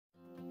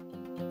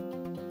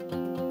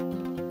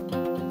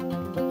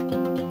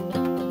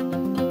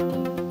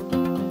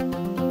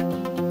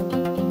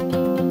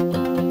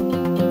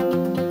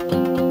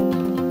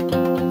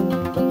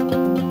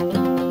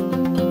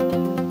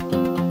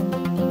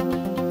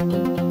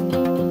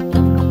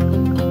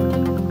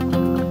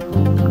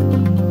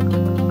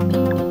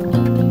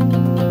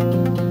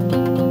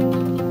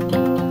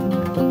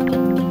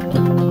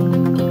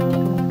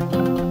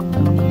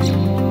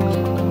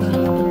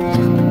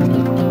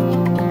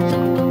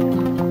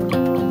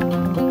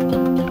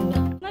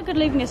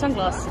leaving your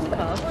sunglasses in the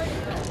car?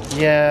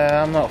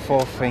 Yeah, I'm not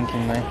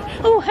thinking though.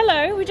 Oh,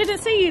 hello, we didn't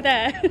see you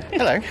there.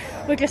 Hello.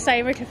 We're just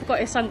saying Ricky forgot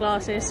his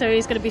sunglasses, so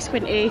he's going to be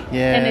squinty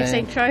in this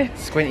intro.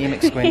 Squinty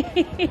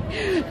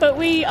McSquint. But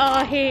we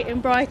are here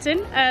in Brighton.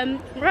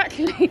 We're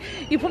actually,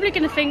 you're probably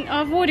going to think,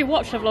 I've already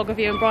watched a vlog of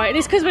you in Brighton.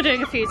 It's because we're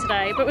doing a few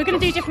today, but we're going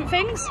to do different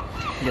things.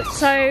 Yes.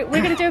 So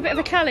we're going to do a bit of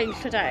a challenge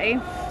today.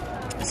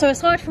 So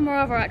aside from our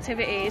other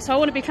activities, so I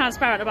want to be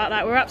transparent about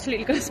that, we're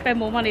absolutely going to spend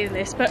more money than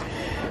this, but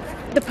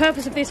the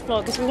purpose of this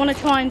vlog is we want to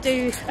try and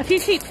do a few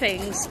cheap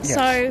things. Yes.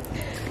 So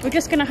we're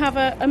just going to have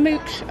a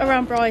mooch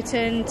around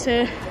Brighton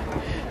to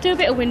do a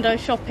bit of window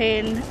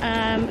shopping,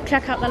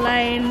 check out the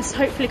lanes,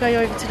 hopefully go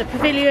over to the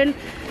pavilion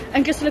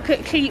and just look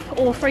at cheap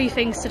or free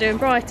things to do in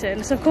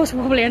Brighton. So of course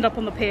we'll probably end up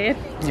on the pier.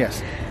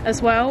 Yes.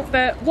 As well.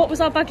 But what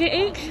was our budget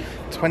each?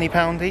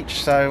 £20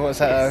 each. So what's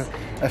that?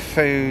 Yes. A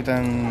food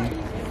and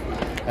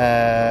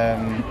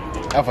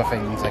other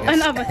things, I guess.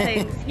 And other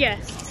things,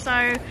 yes.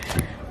 So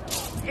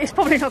it's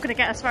probably not going to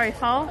get us very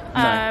far.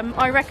 No.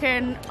 I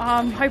reckon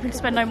I'm hoping to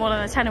spend no more than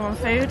a tenner on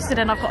food, so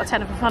then I've got a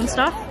tenner for fun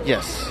stuff.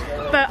 Yes.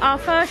 But our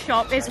first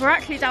shop is, we're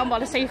actually down by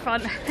the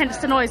seafront, hence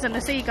the noise and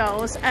the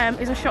seagulls,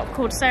 is a shop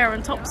called Sarah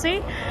and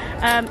Topsy.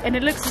 And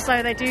it looks as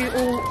though they do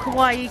all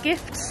kawaii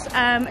gifts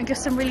and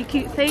just some really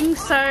cute things.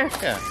 So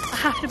yeah. I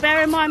have to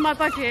bear in mind my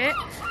budget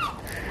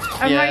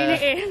and rein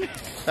it in.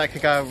 That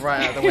could go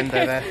right out the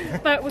window there.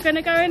 But we're going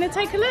to go in and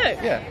take a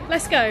look. Yeah.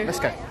 Let's go. Let's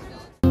go.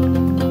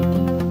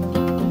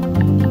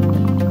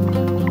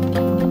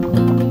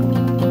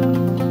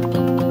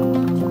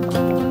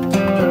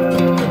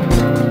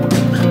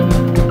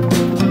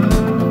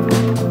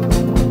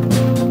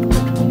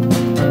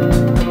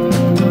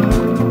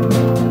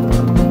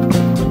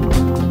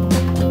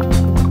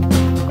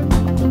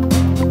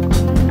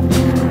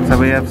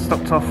 We have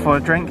stopped off for a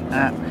drink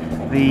at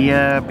the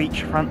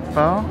beachfront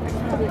bar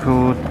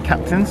called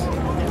Captain's.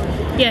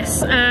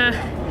 Yes,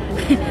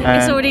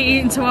 it's already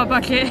eaten to our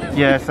budget.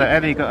 Yeah, so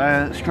Eddie got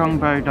a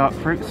Strongbow dark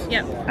fruits.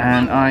 Yep.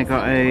 And I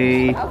got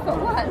a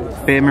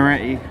beer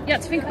Moretti. You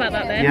had to think about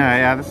that then.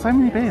 Yeah, there's so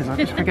many beers, I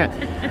just forget.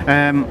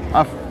 I'm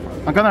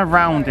going to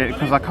round it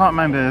because I can't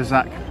remember the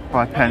exact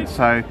by pence,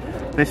 so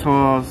this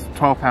was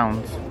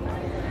 £12.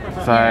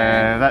 So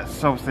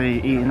that's obviously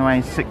eating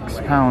away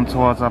 £6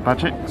 towards our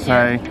budget.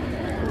 So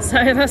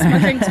that's my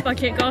drinks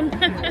budget gone.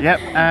 Yep,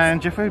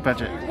 and your food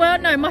budget? Well,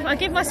 no, I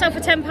give myself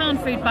a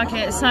 £10 food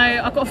budget, so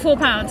I've got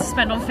 £4 to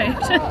spend on food.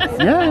 So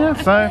yeah,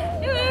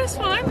 it's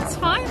fine. It's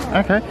fine.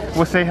 Okay,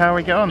 we'll see how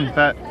we get on.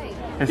 But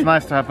it's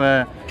nice to have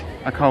a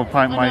cold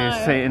pint while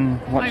you're sitting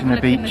watching the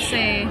beach. The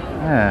sea.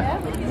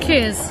 Yeah.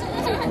 Cheers.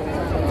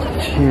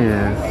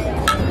 Cheers.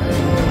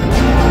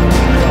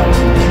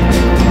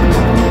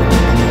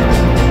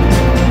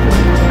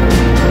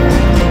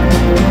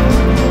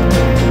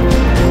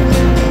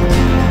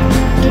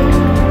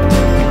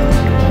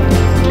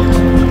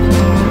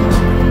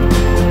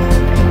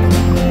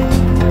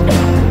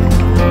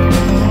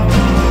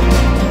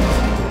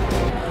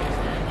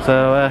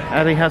 So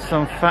Eddie has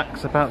some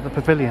facts about the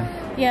pavilion.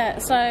 Yeah,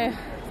 so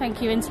thank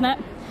you internet.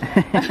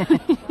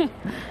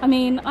 I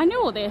mean, I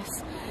knew all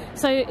this.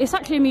 So it's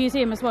actually a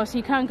museum as well, so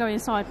you can go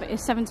inside, but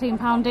it's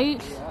 £17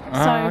 each.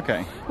 So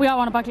okay. We are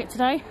on a budget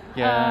today.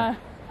 Yeah.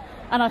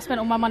 And I spent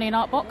all my money in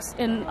Artbox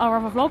in our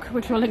other vlog,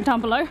 which we'll link down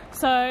below.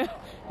 So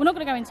we're not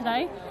going to go in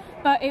today,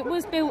 but it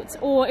was built,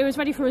 or it was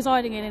ready for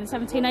residing in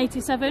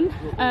 1787.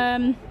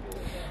 And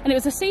it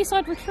was a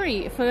seaside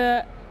retreat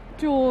for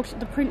George,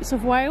 the Prince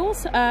of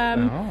Wales,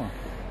 and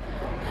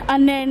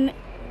then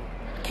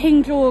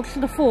King George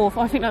IV.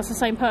 I think that's the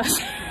same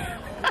person.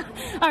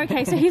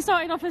 Okay, so he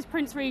started off as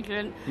Prince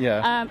Regent,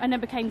 and then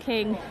became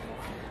king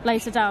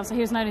later down. So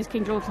he was known as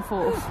King George IV.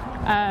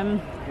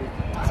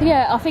 So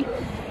yeah, I think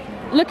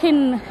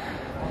looking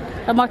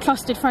at my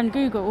trusted friend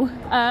Google,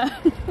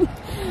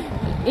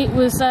 it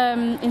was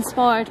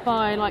inspired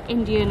by like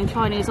Indian and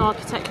Chinese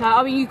architecture.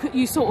 I mean,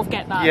 you sort of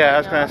get that. Yeah, I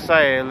was going to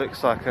say it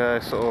looks like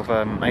a sort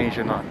of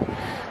Asian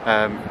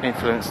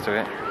influence to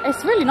it.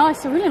 It's really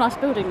nice. A really nice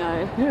building,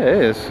 though. Yeah,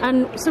 it is.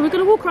 And so we're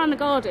going to walk around the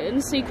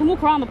gardens. So you can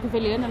walk around the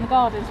pavilion and the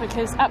gardens, which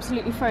is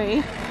absolutely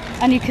free.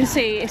 And you can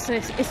see it's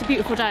a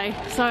beautiful day.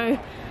 So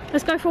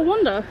let's go for a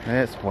wander.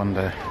 Let's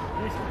wander.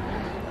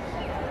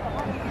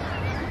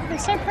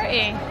 It's so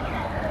pretty.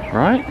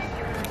 Right.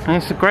 And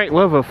it's a great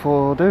weather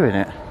for doing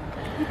it.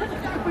 You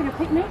could bring a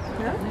picnic.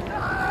 Yeah.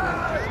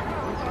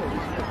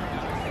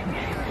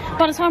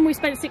 By the time we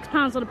spent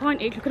 £6 on a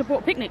pint each, we could have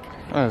brought a picnic.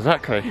 Oh,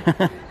 exactly.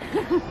 So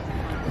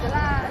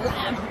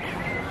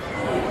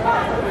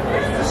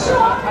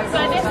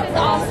this is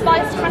our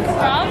spiced cracker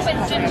rum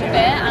with ginger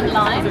beer and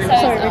lime. So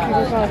sorry, Ricky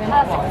was driving.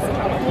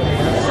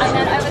 And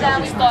then over there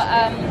we've got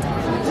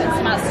what's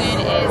come out soon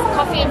is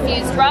coffee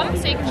infused rum.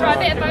 So you can try a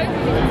bit of both.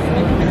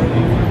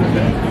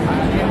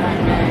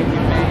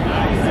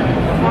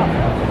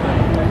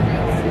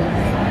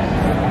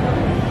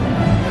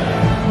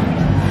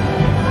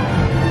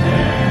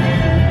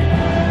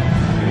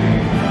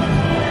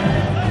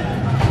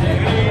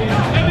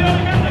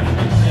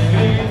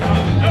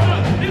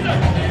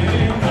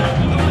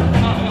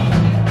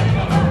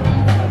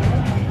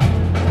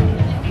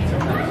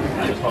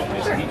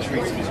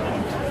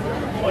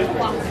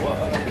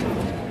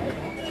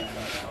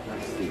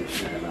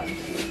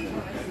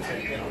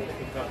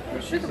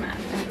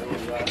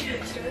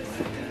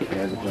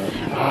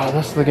 Oh,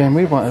 that's the game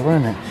we wanted,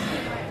 wasn't it?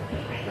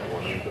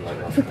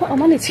 If we put our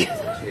money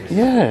together.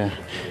 Yeah.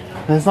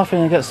 There's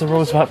nothing against the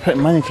rules about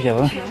putting money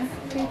together.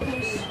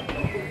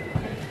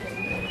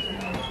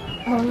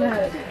 Oh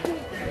look.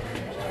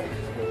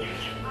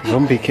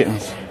 Zombie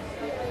kittens.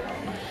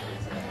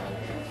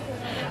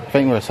 I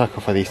think we're a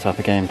sucker for these type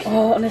of games.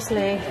 Oh,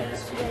 honestly.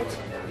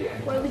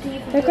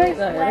 They're great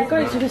though. They're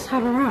great to just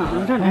have around.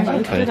 I don't know.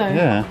 Exactly.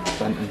 Yeah.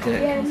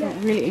 That's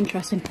really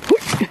interesting.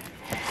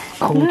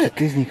 Cool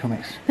Disney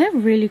comics. They're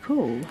really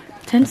cool.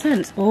 10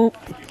 cents. Oh.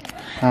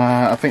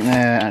 I think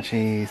they're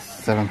actually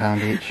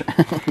 £7 each.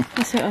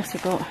 Let's see what else we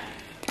got.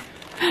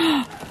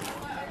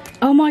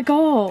 Oh my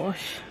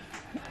gosh.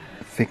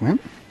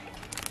 Figment.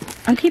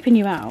 I'm keeping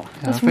you out.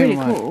 Yeah, that's really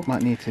cool.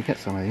 Might need to get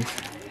some of these.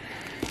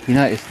 You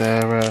notice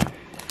they're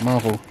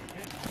Marvel.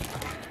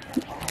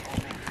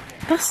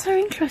 That's so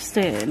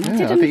interesting. Yeah,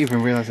 I didn't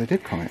even realise they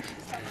did comics.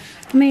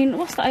 I mean,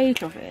 what's the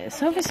age of it?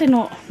 It's obviously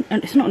not.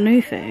 It's not a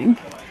new thing.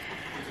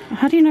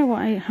 How do you know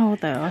how old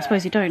they are? I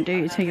suppose you don't, do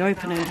you, until you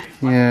open it.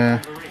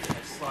 Yeah.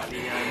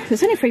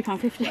 It's only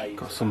 £3.50.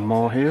 Got some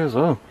more here as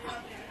well.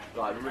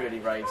 Like really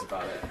raves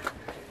about it.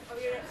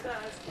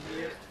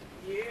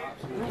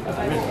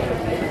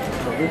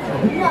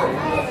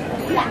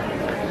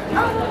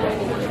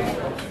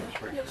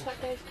 Looks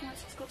like Dave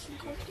Cancer's got some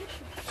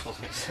competition. That's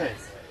what it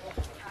says.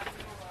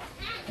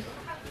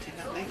 Did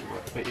that link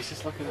work? But it's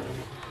just like a...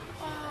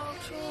 Oh,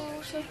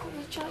 George, they've got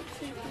the joke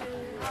figure.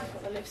 I've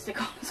got the lipstick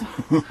on as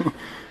well.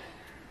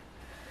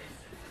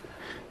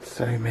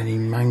 So many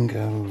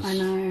mangoes. I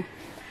know.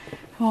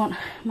 I want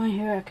My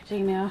Hero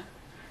Academia.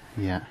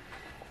 Yeah.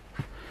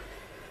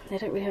 They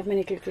don't really have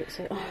many good books.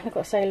 Oh, they've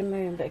got Sailor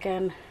Moon, but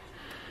again,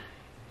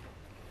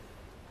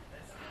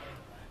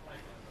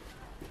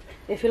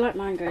 if you like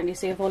manga and you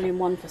see a volume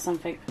 1 for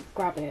something,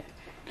 grab it.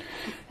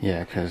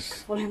 Yeah,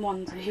 because volume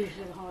 1s are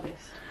usually the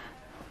hardest.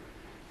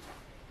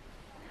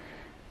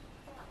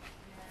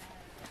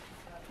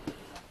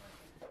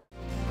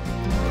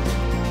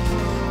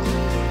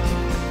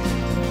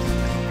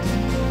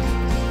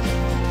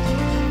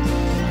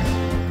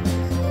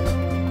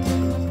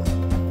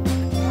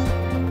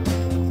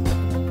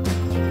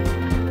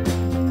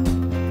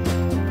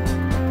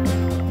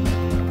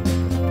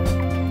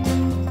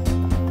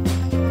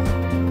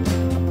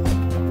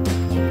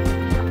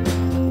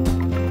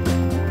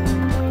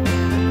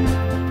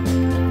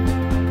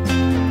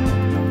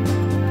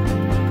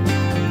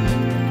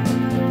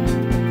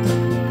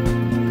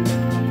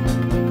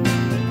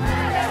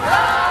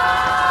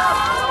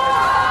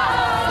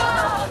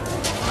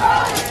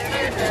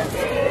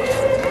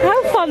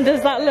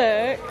 Does that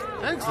look?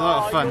 That looks a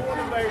lot of fun.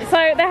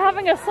 So they're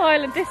having a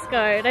silent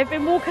disco. They've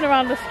been walking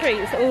around the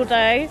streets all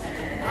day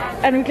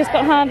and we've just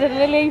got handed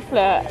a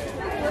leaflet.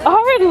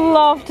 I would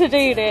love to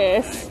do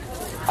this.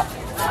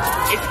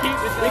 It's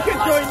cute. We can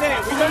join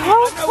there.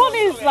 How fun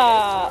is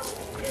that?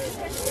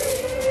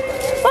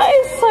 That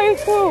is so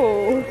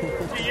cool.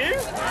 Do you?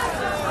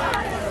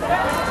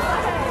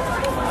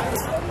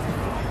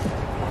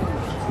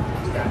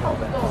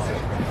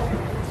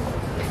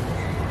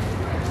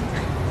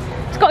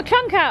 Got a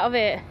chunk out of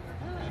it.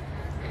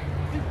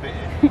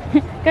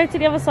 Go to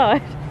the other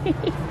side.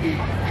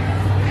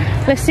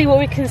 Let's see what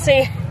we can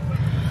see.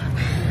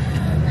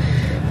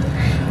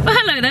 Well,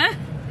 hello there.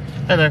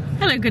 Hello.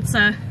 Hello, good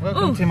sir.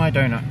 Welcome to my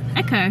donut.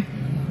 Echo.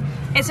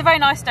 It's a very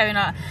nice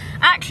donut.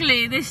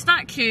 Actually, this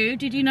statue,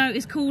 did you know,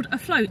 is called a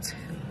float?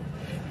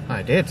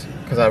 I did,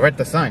 because I read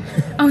the sign.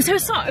 Oh, so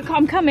sorry.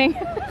 I'm coming.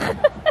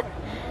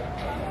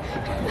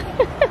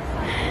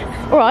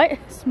 All right.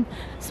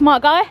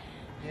 Smart guy.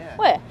 Yeah.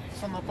 Where?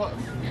 It's on the bottom,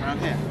 around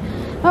here.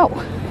 Oh.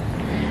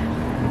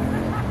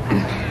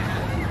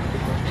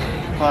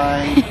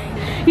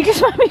 Bye. You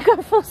just made me go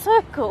full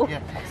circle.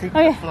 Yeah, see Oh,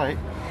 yeah. float.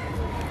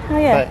 Oh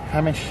yeah. Like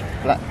Hamish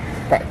Black.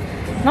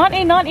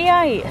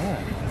 1998. Yeah.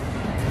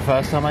 The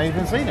first time I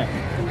even seen it.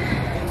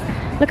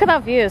 Look at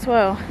that view as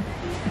well.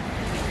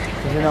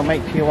 Does it not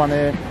make you want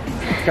to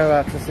go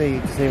out to see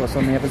what's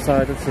on the other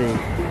side of the sea?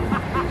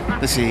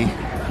 The sea.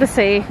 The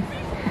sea.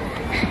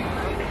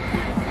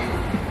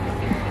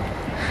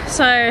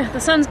 So the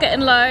sun's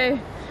getting low.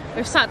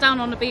 We've sat down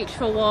on the beach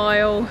for a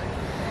while.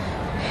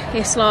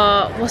 It's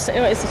like, what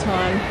is the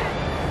time?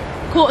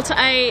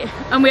 7:45,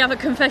 and we have a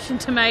confession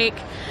to make.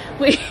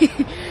 We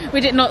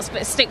did not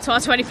stick to our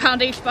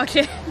 £20 each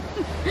budget.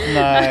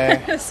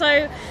 No.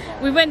 So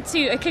we went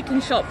to a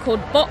kicking shop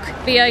called Bok,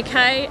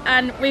 B-O-K,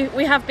 and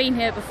we have been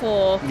here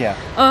before. Yeah.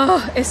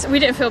 Oh, we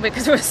didn't film it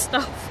because we were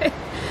starving.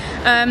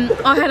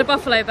 I had a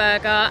buffalo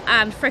burger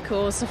and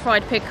frickles, the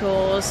fried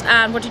pickles.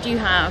 And what did you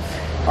have?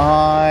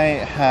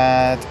 I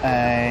had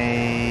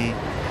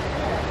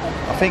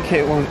I think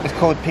it's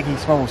called Piggy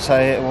Small, so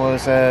it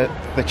was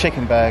the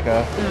chicken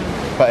burger,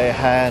 but it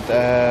had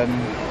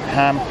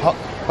ham hock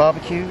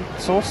barbecue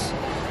sauce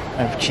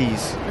and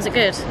cheese. Was it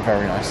good?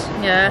 Very nice.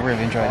 Yeah. I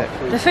really enjoyed it.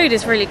 The food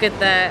is really good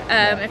there.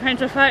 It came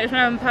to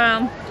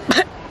 £37.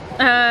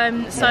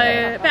 So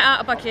a bit out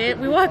of budget.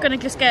 We were going to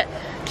just get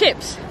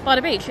chips by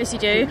the beach, as you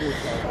do.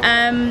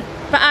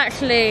 but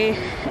actually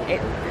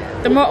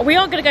we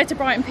are going to go to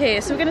Brighton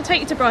Pier, so we're going to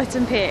take you to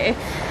Brighton Pier,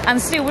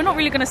 and still we're not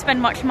really going to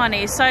spend much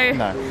money. So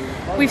no.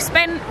 we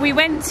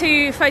went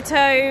to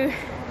Photomatic,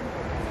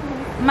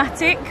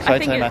 I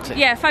think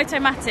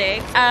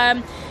Photomatic,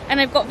 and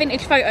they've got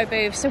vintage photo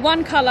booths, so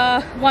one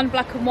colour, one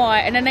black and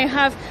white, and then they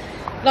have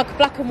like a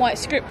black and white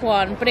strip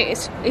one, but he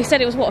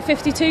said it was what,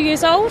 52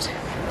 years old?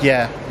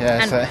 Yeah,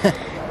 so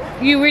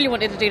you really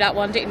wanted to do that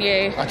one, didn't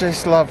you? I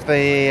just love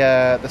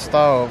the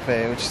style of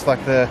it, which is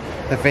like the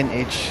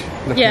vintage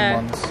looking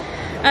ones.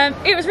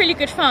 It was really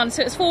good fun.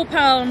 So it's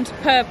 £4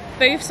 per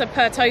booth, so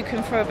per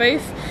token for a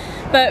booth.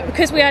 But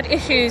because we had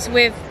issues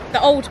with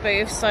the old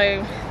booth,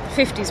 so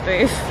 50s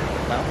booth,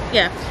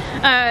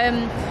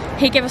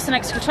 he gave us an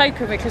extra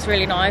token, which was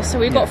really nice. So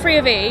we've got 3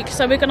 of each.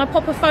 So we're going to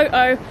pop a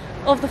photo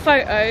of the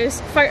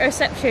photo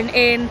section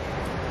in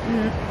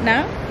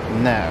now.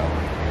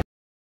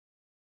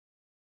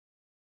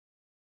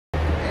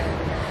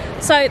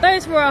 So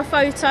those were our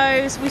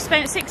photos. We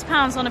spent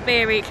 £6 on a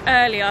beer each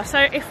earlier. So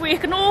if we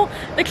ignore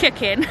the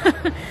chicken,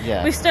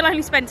 we've still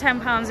only spent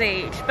 £10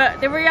 each. But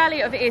the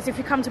reality of it is, if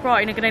you come to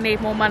Brighton, you're going to need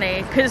more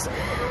money, because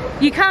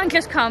you can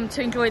just come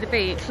to enjoy the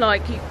beach.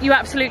 Like, you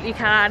absolutely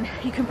can.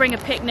 You can bring a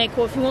picnic,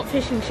 or if you want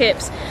fish and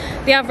chips,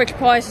 the average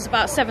price is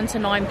about £7 to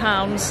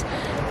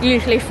 £9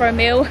 usually for a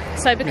meal.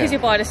 So because you're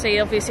by the sea,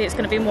 obviously it's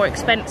going to be more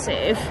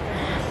expensive.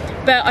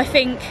 But I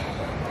think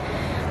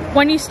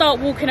when you start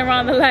walking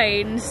around the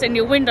lanes and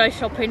you're window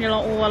shopping, you're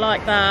like, oh, I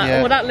like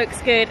that, oh, that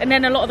looks good. And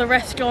then a lot of the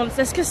restaurants,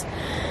 there's just,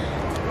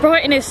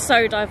 Brighton is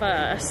so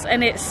diverse,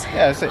 and it's,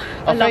 I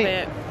love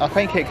it. I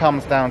think it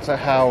comes down to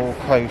how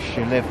close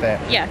you live there.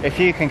 If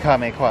you can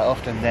come here quite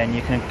often, then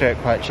you can do it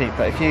quite cheap.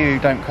 But if you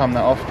don't come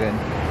that often,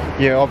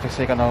 you're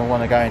obviously going to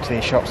want to go into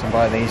these shops and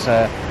buy these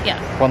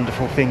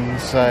wonderful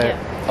things. So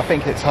I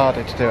think it's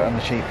harder to do it on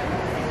the cheap.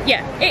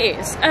 Yeah, it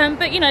is.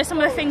 But you know, some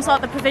of the things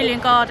like the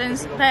pavilion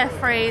gardens, they're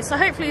free. So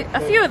hopefully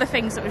a few of the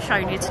things that we've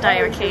shown you today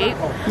are cheap.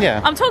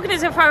 I'm talking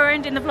as if I were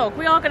ending the vlog.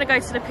 We are going to go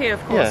to the pier,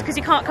 of course, because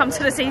you can't come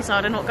to the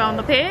seaside and not go on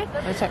the pier.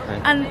 Exactly.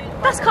 And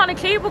that's kind of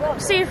cheap. We'll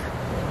see if,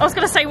 I was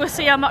going to say we'll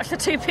see how much the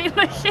 2p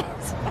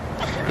machines.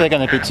 They're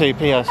going to be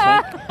 2p, I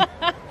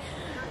think.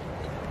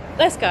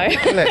 Let's go.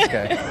 Let's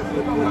go.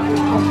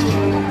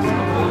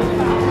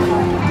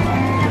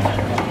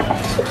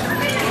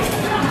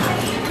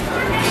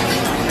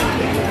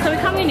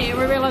 Here,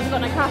 we realise we've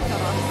got no cash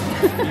on us.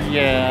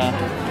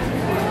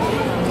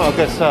 Not a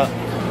good start.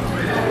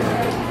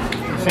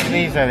 Look at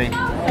these, Ellie.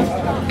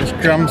 Just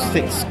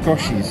drumstick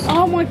squashies.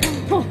 Oh my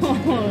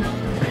god.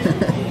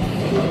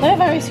 They're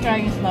very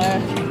strange though.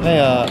 They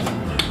are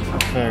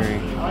very.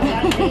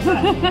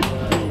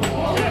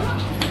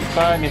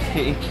 Bye, Miss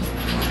Kitty.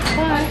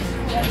 Bye.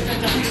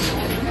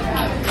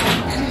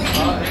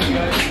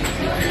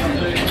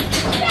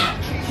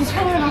 She's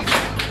following us.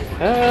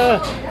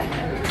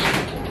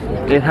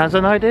 It has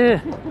an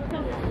idea.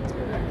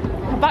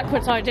 A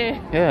backwards idea.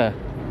 Yeah.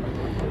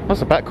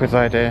 What's a backwards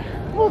idea?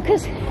 Well,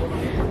 because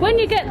when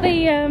you get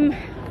the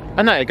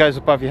I know it goes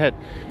above your head,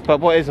 but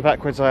what is a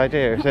backwards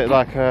idea? Is it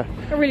like a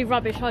really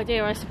rubbish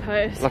idea, I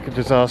suppose? Like a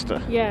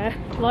disaster? Yeah,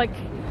 like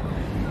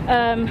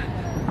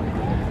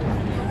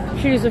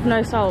shoes with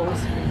no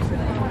soles.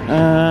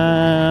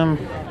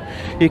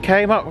 You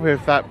came up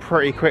with that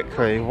pretty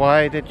quickly.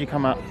 Why did you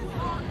come up?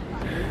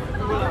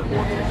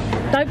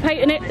 Don't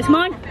patent it, it's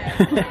mine.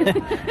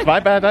 It's my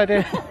bad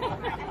idea. Do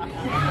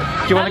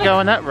you want to go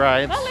on that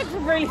ride? That looks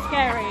really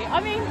scary. I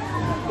mean,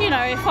 you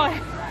know, if I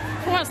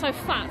weren't so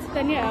fat,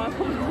 then yeah, I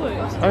probably would.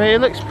 I mean, it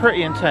looks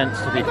pretty intense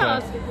to be fair. It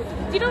does.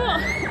 Do you know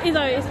what? You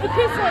know, it's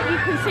because like you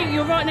can see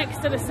you're right next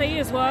to the sea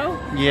as well.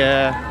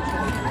 Yeah.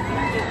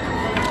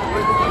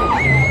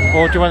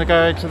 Or do you want to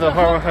go to the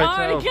horror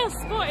hotel? I just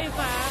spotted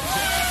that.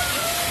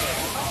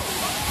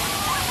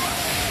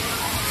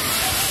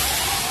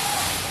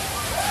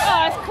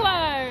 Oh, it's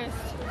closed.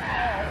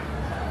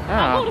 Of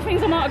all the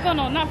things I might have gone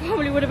on, that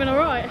probably would have been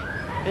alright.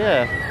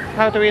 Yeah.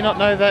 How do we not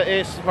know that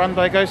it's run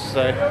by ghosts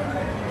though?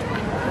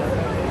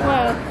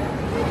 Well,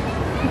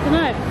 I don't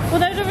know.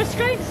 Although the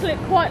restraints look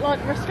quite like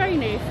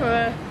restrainy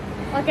for,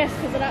 I guess,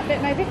 because of that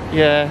bit maybe.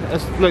 Yeah,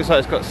 it looks like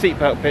it's got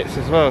seatbelt bits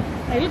as well.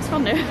 It looks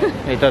fun though.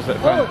 It does look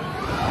fun. Oh.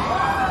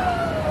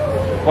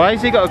 Why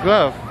has he got a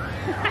glove?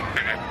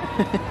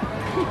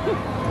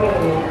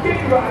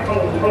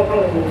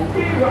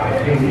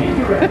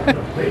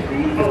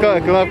 He's got a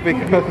glove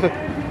because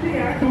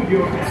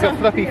he's got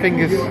fluffy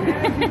fingers. Oh,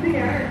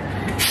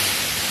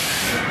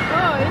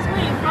 it's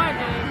really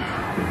frightening.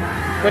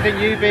 Wouldn't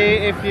you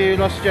be if you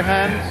lost your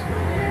hands?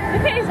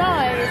 Look at his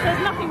eyes,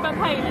 there's nothing but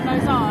pain in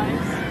those eyes.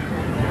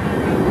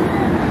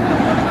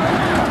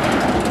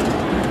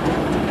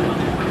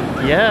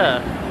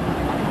 Yeah.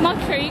 My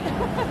treat.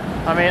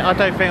 I mean, I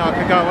don't think I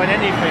could go on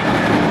anything.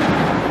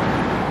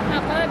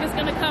 That burger's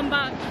gonna come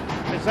back.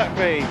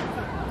 Exactly.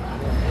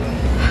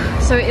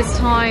 So it is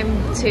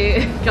time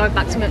to go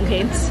back to Milton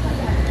Keynes.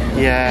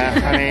 Yeah,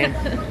 I mean,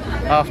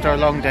 after a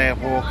long day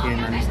of walking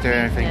and doing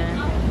everything,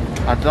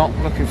 I'm not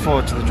looking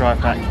forward to the drive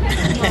back.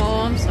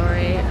 Oh, I'm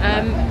sorry.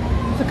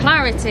 for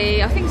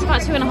clarity, I think it's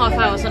about 2.5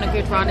 hours on a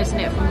good run, isn't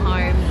it, from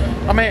home?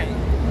 I mean,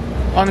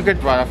 on a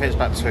good run, I think it's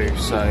about 2,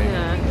 so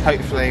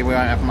hopefully we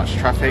won't have much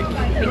traffic.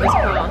 Fingers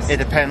crossed. It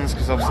depends,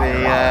 because obviously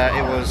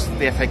it was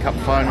the FA Cup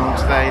final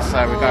today,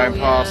 so we're going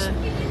past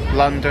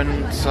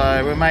London,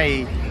 so we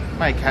may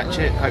catch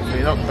it,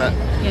 hopefully not, but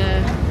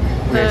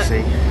we'll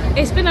see.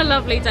 It's been a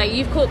lovely day.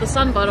 You've caught the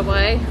sun, by the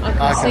way. I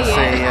can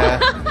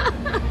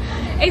see.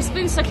 It's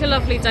been such a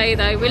lovely day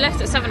though. We left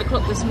at 7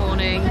 o'clock this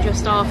morning,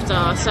 just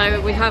after,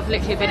 so we have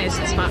literally been here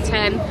since about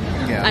 10,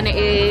 and it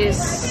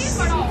is...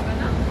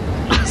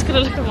 I was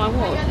going to look at my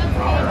watch.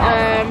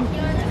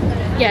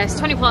 Yeah, it's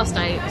 20 past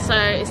 8, so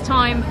it's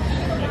time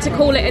to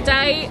call it a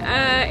day.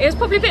 It was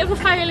probably a bit of a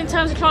fail in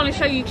terms of trying to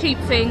show you cheap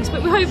things,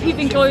 but we hope you've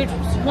enjoyed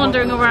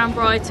wandering around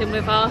Brighton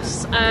with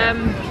us.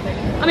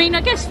 I mean, I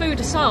guess food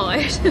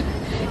aside,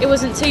 it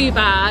wasn't too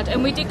bad,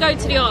 and we did go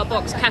to the Art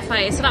Box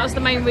Cafe, so that was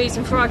the main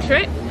reason for our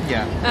trip.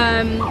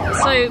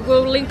 So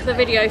we'll link the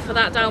video for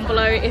that down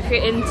below if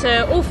you're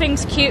into all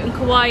things cute and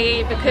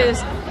kawaii,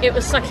 because it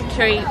was such a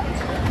treat.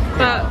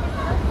 But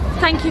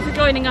thank you for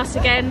joining us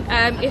again.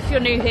 If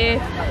you're new here,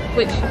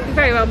 which you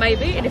very well may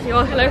be, and if you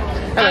are, hello.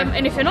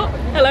 And if you're not,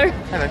 hello.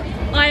 Hello.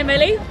 I am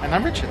Ellie. And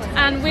I'm Richard.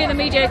 And we're the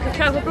Mediocre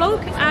Travel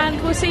Blog,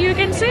 and we'll see you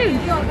again soon.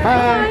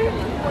 Bye.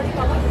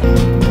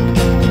 Bye.